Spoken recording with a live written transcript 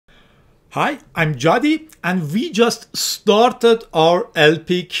Hi, I'm Jadi, and we just started our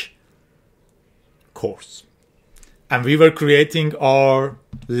LPIC course. And we were creating our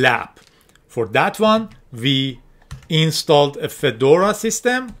lab. For that one, we installed a Fedora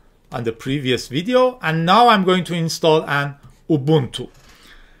system on the previous video, and now I'm going to install an Ubuntu.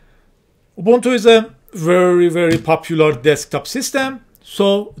 Ubuntu is a very popular desktop system,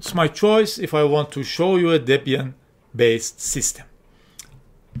 so it's my choice if I want to show you a Debian-based system.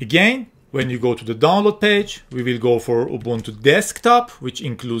 Again, when you go to the download page, we will go for Ubuntu Desktop, which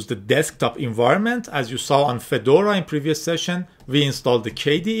includes the desktop environment. As you saw on Fedora in previous session, we installed the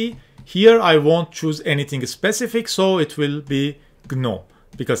KDE. Here I won't choose anything specific, so it will be GNOME,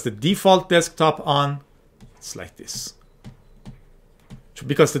 because the default desktop on, it's like this.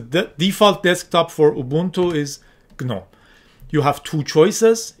 Because the default desktop for Ubuntu is GNOME. You have two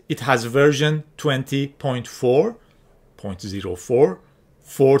choices. It has version 20.4.04.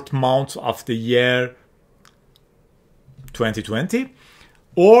 fourth month of the year 2020,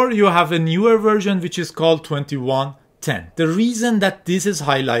 or you have a newer version which is called 21.10. The reason that this is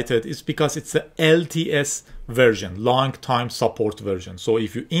highlighted is because it's a LTS version, long time support version. So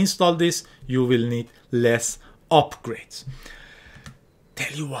if you install this, you will need less upgrades.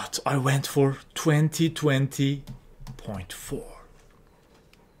 Tell you what, I went for 2020.4,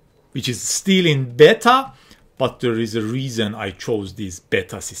 which is still in beta. But there is a reason I chose these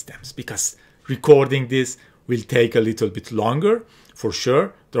beta systems, because recording this will take a little bit longer, for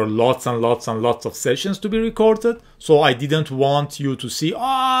sure. There are lots and lots of sessions to be recorded. So I didn't want you to see,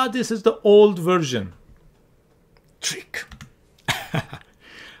 this is the old version. Trick.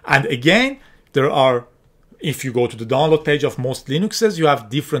 And again, there are, if you go to the download page of most Linuxes, you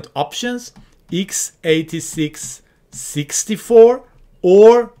have different options, x86 64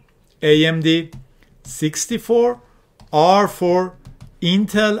 or AMD 64 are for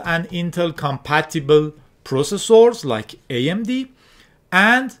Intel and Intel compatible processors like AMD,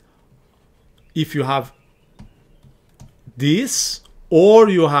 and if you have this or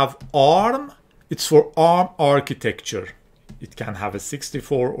you have ARM, it's for ARM architecture. It can have a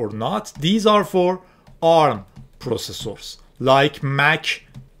 64 or not. These are for ARM processors like Mac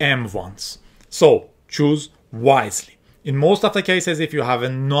M1s. So choose wisely. In most of the cases, if you have a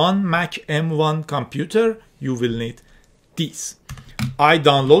non-Mac M1 computer, you will need these. I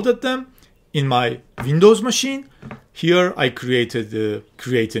downloaded them in my Windows machine. Here I create a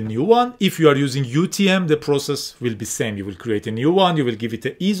new one. If you are using UTM, the process will be same. You will create a new one, you will give it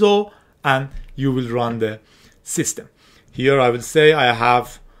an ISO, and you will run the system. Here I will say I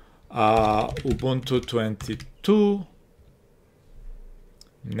have Ubuntu 22.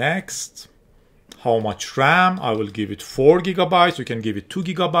 Next. How much RAM? I will give it 4 gigabytes. You can give it 2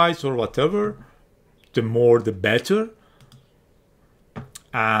 gigabytes or whatever. The more, the better.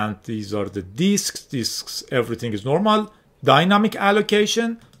 And these are the disks. Disks, everything is normal. Dynamic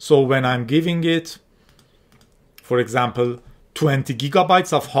allocation. So when I'm giving it, for example, 20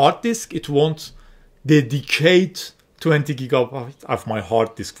 gigabytes of hard disk, it won't dedicate 20 gigabytes of my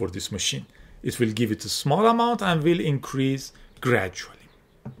hard disk for this machine. It will give it a small amount and will increase gradually.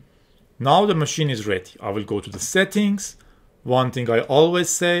 Now the machine is ready. I will go to the settings. One thing I always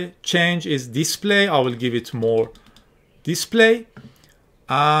say, change is display. I will give it more display.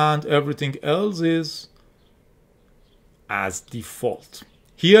 And everything else is as default.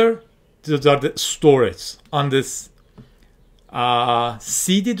 Here, these are the storage. On this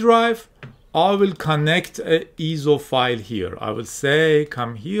CD drive, I will connect an ISO file here. I will say,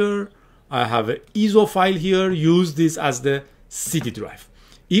 come here. I have an ISO file here. Use this as the CD drive.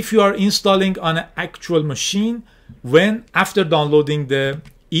 If you are installing on an actual machine, after downloading the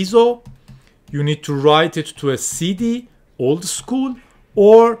ISO, you need to write it to a CD, old school,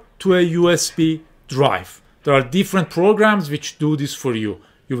 or to a USB drive. There are different programs which do this for you.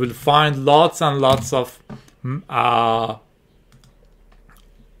 You will find lots and lots of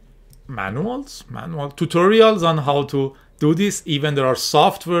tutorials on how to do this. Even there are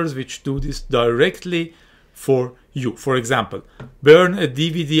softwares which do this directly for you. For example, burn a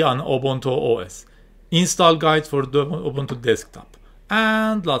DVD on Ubuntu OS, install guides for the Ubuntu Desktop,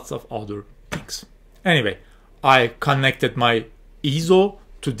 and lots of other things. Anyway, I connected my ISO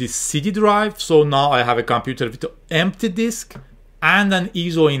to this CD drive, so now I have a computer with an empty disk and an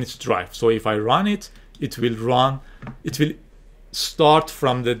ISO in its drive. So if I run it, it will start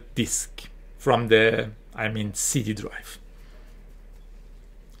from the disk, from the, CD drive.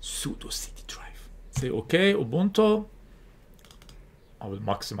 Sudo CD drive. Say OK, Ubuntu. I will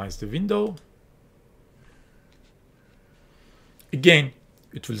maximize the window. Again,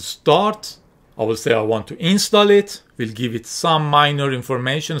 it will start I will say I want to install it. We'll give it some minor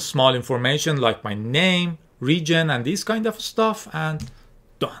information, small information like my name, region, and this kind of stuff, and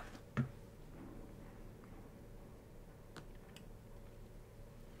done.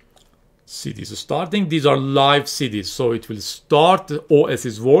 CDs starting. These are live CDs, so it will start, the OS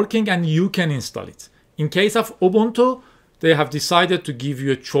is working, and you can install it. In case of Ubuntu, they have decided to give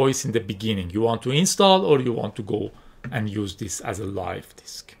you a choice in the beginning. You want to install or you want to go and use this as a live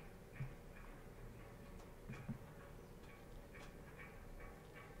disk.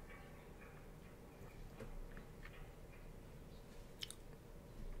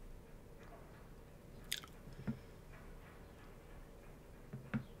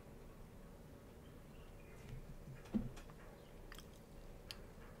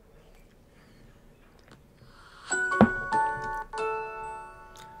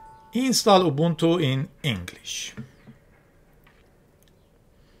 Install Ubuntu in English.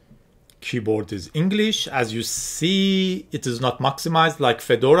 Keyboard is English. As you see, it is not maximized like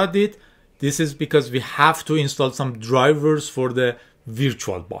Fedora did. This is because we have to install some drivers for the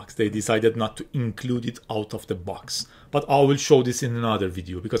VirtualBox. They decided not to include it out of the box. But I will show this in another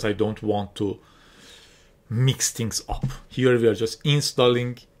video because I don't want to mix things up. Here we are just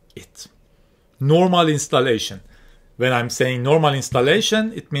installing it. Normal installation. When I'm saying normal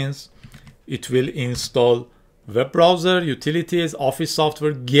installation, it means it will install web browser, utilities, office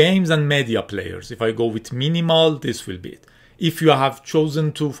software, games, and media players. If I go with minimal, this will be it. If you have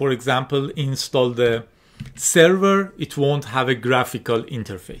chosen to, for example, install the server, it won't have a graphical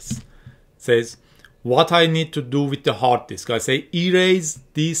interface. It says what I need to do with the hard disk. I say erase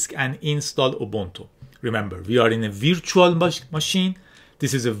disk and install Ubuntu. Remember, we are in a virtual machine.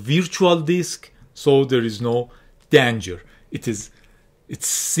 This is a virtual disk, so there is no danger. It's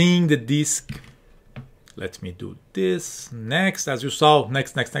seeing the disk. Let me do this. Next, as you saw,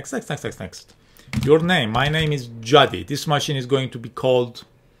 next. Your name. My name is Jody. This machine is going to be called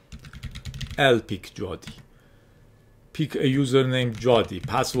LPIC Jody. Pick a username Jody.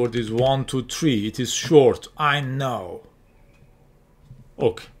 Password is 123. It is short. I know.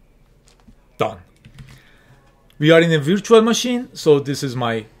 Okay. Done. We are in a virtual machine, so this is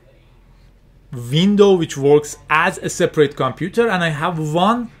my window which works as a separate computer, and I have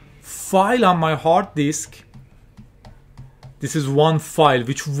one file on my hard disk. This is one file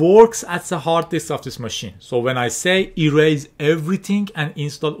which works as the hard disk of this machine. So when I say erase everything and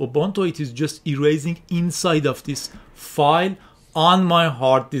install Ubuntu, it is just erasing inside of this file on my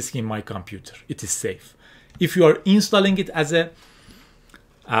hard disk in my computer. It is safe. If you are installing it as a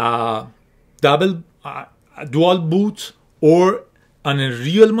dual boot or on a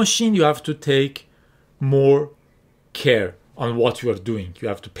real machine, you have to take more care on what you are doing. You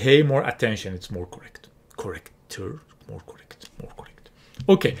have to pay more attention. It's more correct. More correct.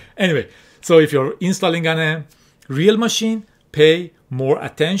 Okay, anyway, so if you're installing on a real machine, pay more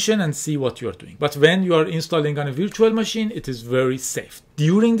attention and see what you are doing. But when you are installing on a virtual machine, it is very safe.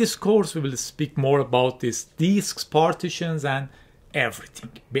 During this course, we will speak more about these disks, partitions, and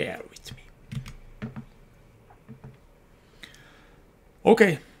everything. Bear with me.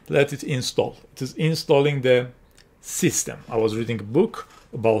 Okay, let it install. It is installing the system. I was reading a book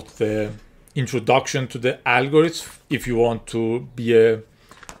about the introduction to the algorithms. If you want to be a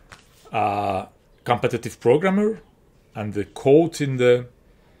competitive programmer, and the quote in the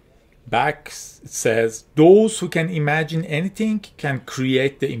back, it says, "Those who can imagine anything can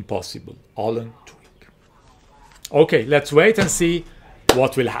create the impossible." Alan Turing. Okay, let's wait and see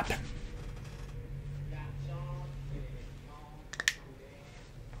what will happen.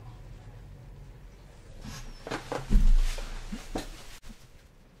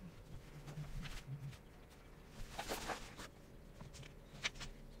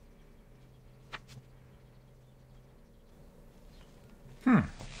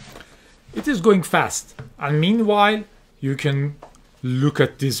 It is going fast, and meanwhile you can look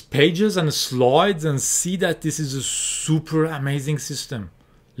at these pages and slides and see that this is a super amazing system.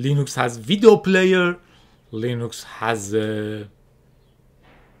 Linux has video player, Linux has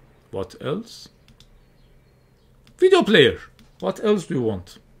what else? Video player. What else do you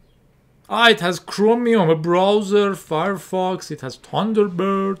want? It has Chromium, a browser, Firefox, it has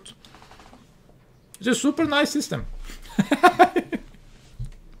Thunderbird. It's a super nice system.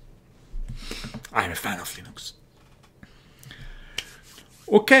 I'm a fan of Linux.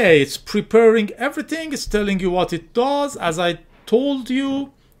 Okay, it's preparing everything. It's telling you what it does. As I told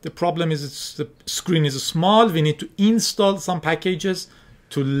you, the problem is the screen is small. We need to install some packages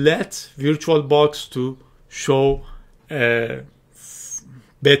to let VirtualBox to show a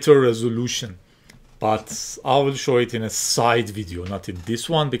better resolution. but I will show it in a side video, not in this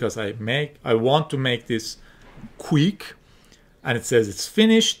one, because I want to make this quick. And it says it's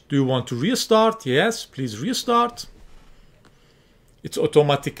finished. Do you want to restart? Yes, please restart. It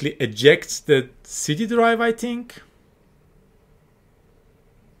automatically ejects the CD drive, I think.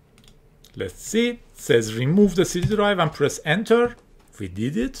 Let's see. It says remove the CD drive and press enter. We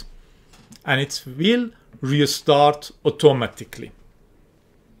did it. And it will restart automatically.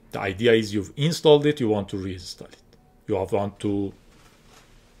 The idea is you've installed it, you want to reinstall it. You want to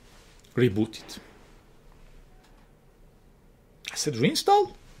reboot it. I said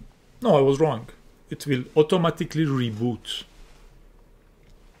reinstall? No, I was wrong. It will automatically reboot.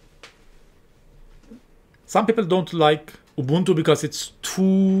 Some people don't like Ubuntu because it's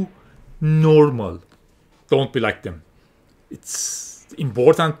too normal. Don't be like them. It's the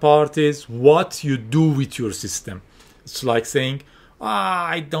important part is what you do with your system. It's like saying,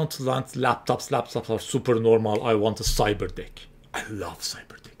 I don't want laptops. Laptops are super normal. I want a cyber deck. I love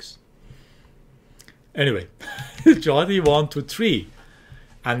cyber decks. Anyway, Jody 1, 2, 3.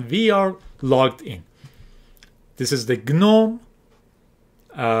 And we are logged in. This is the GNOME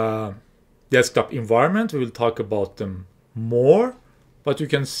desktop environment. We will talk about them more, but you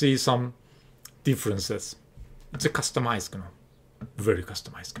can see some differences. It's a customized GNOME. Very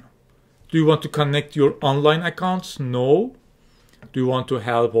customized GNOME. Do you want to connect your online accounts? No. Do you want to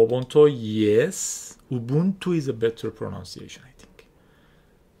help Ubuntu? Yes. Ubuntu is a better pronunciation, I think.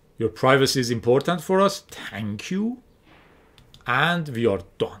 Your privacy is important for us. Thank you. And we are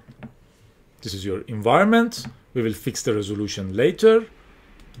done. This is your environment. We will fix the resolution later.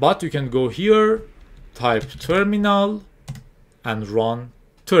 But you can go here, type terminal, and run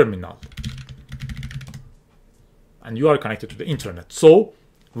terminal. And you are connected to the internet. So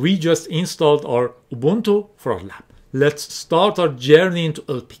we just installed our Ubuntu for our lab. Let's start our journey into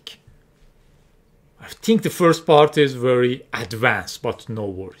LPIC. I think the first part is very advanced, but no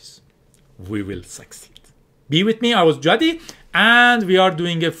worries. We will succeed. Be with me. I was Jody, and we are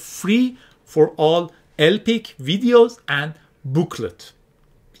doing a free for all LPIC videos and booklet.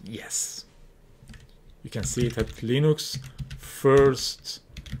 Yes. You can see it at Linux first